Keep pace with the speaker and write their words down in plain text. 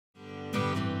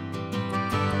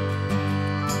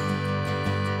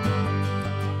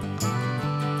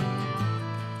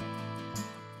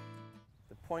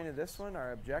point of this one,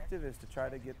 our objective is to try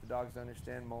to get the dogs to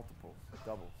understand multiples,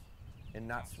 doubles, and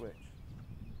not switch.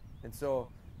 And so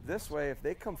this way, if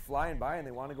they come flying by and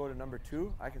they want to go to number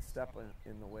 2, I can step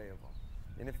in the way of them.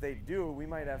 And if they do, we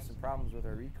might have some problems with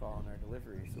our recall and our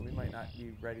delivery, so we might not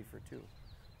be ready for 2.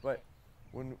 But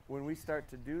when we start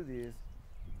to do these,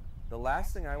 the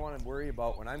last thing I want to worry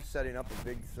about when I'm setting up a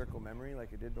big circle memory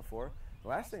like I did before, the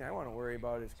last thing I want to worry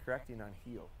about is correcting on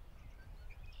heel,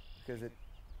 because it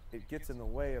gets in the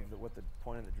way of what the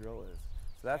point of the drill is.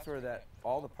 So that's where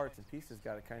all the parts and pieces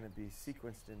got to kind of be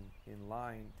sequenced in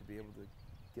line to be able to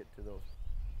get to those.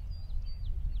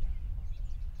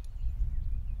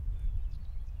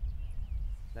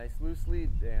 Nice loose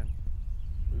lead, Dan.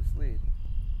 Loose lead.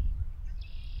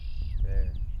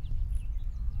 There.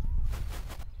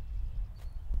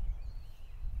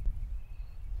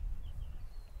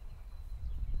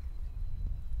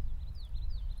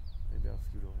 Maybe I'll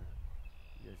scoot over.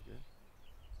 You guys good?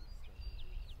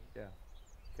 Yeah.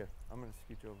 Okay, I'm going to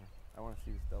scooch over. I want to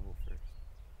see this double first.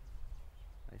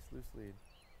 Nice loose lead.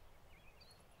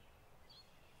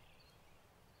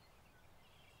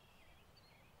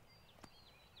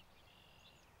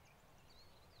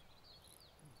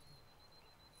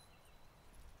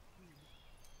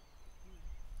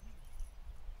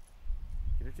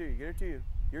 Get her to you, get her to you.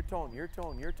 Your tone, your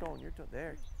tone, your tone, your tone.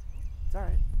 There. It's all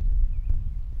right.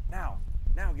 Now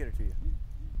get her to you.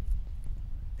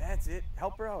 That's it.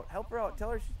 Help her out. Help her out. Tell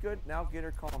her she's good. Now get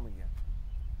her calm again.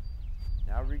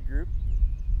 Now regroup.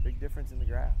 Big difference in the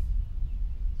grass.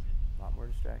 A lot more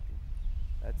distracting.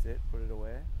 That's it. Put it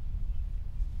away.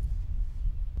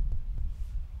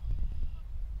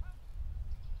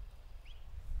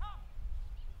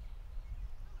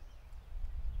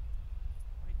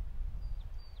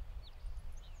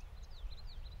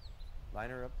 Line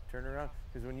her up, turn her around.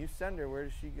 Because when you send her,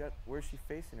 where's she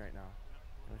facing right now?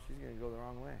 Well, she's going to go the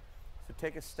wrong way. So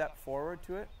take a step forward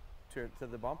to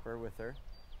the bumper with her.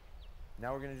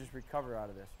 Now we're going to just recover out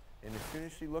of this. And as soon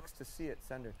as she looks to see it,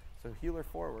 send her. So heel her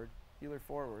forward,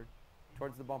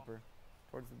 towards the bumper,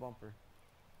 towards the bumper.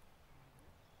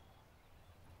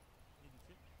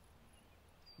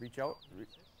 Reach out,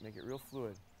 make it real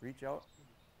fluid. Reach out.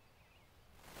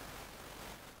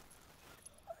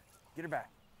 Get her back.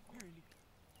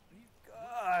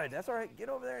 Good, that's all right. Get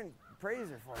over there and praise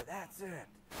her for it. That's it.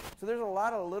 So there's a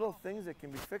lot of little things that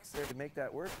can be fixed there to make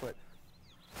that work, but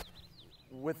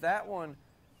with that one,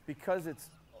 because it's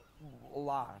a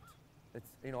lot,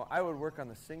 I would work on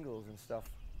the singles and stuff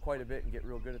quite a bit and get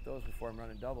real good at those before I'm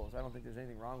running doubles. I don't think there's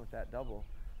anything wrong with that double.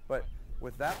 But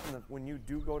with that one, when you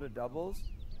do go to doubles,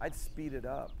 I'd speed it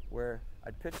up, where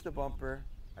I'd pitch the bumper,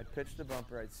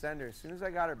 I'd send her. As soon as I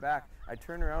got her back, I'd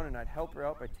turn around and I'd help her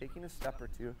out by taking a step or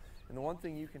two. And the one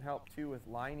thing you can help too with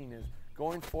lining is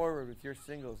going forward with your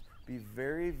singles. Be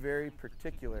very, very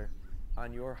particular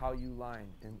on how you line.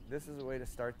 And this is a way to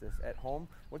start this. At home,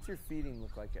 what's your feeding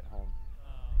look like at home?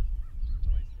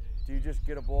 Do you just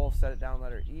get a bowl, set it down,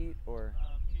 let her eat, or?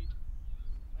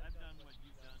 I've done what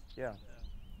you've done. Yeah.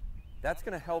 That's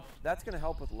gonna help. That's gonna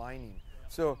help with lining.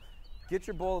 So, get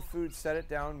your bowl of food, set it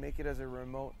down, make it as a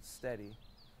remote steady.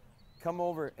 Come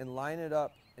over and line it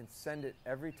up and send it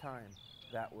every time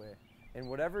that way. And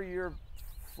whatever your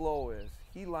flow is,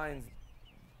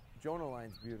 Jonah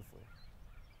lines beautifully.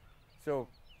 So,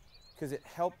 because it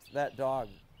helped that dog.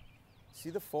 See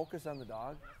the focus on the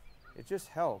dog? It just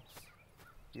helps.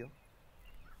 Heel.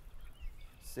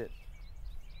 Sit.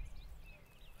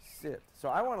 Sit. So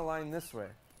I want to line this way.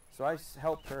 So I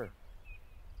help her.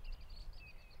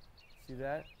 See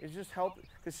that? It just helped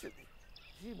because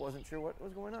she wasn't sure what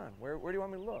was going on. Where do you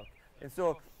want me to look? And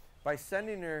so by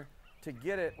sending her to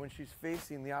get it when she's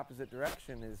facing the opposite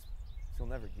direction, she'll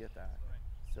never get that.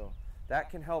 So that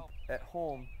can help at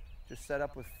home. Just set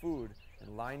up with food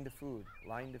and line to food,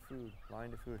 line to food,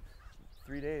 line to food.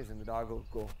 3 days and the dog will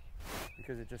go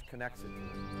because it just connects it to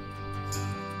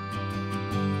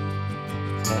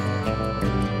it.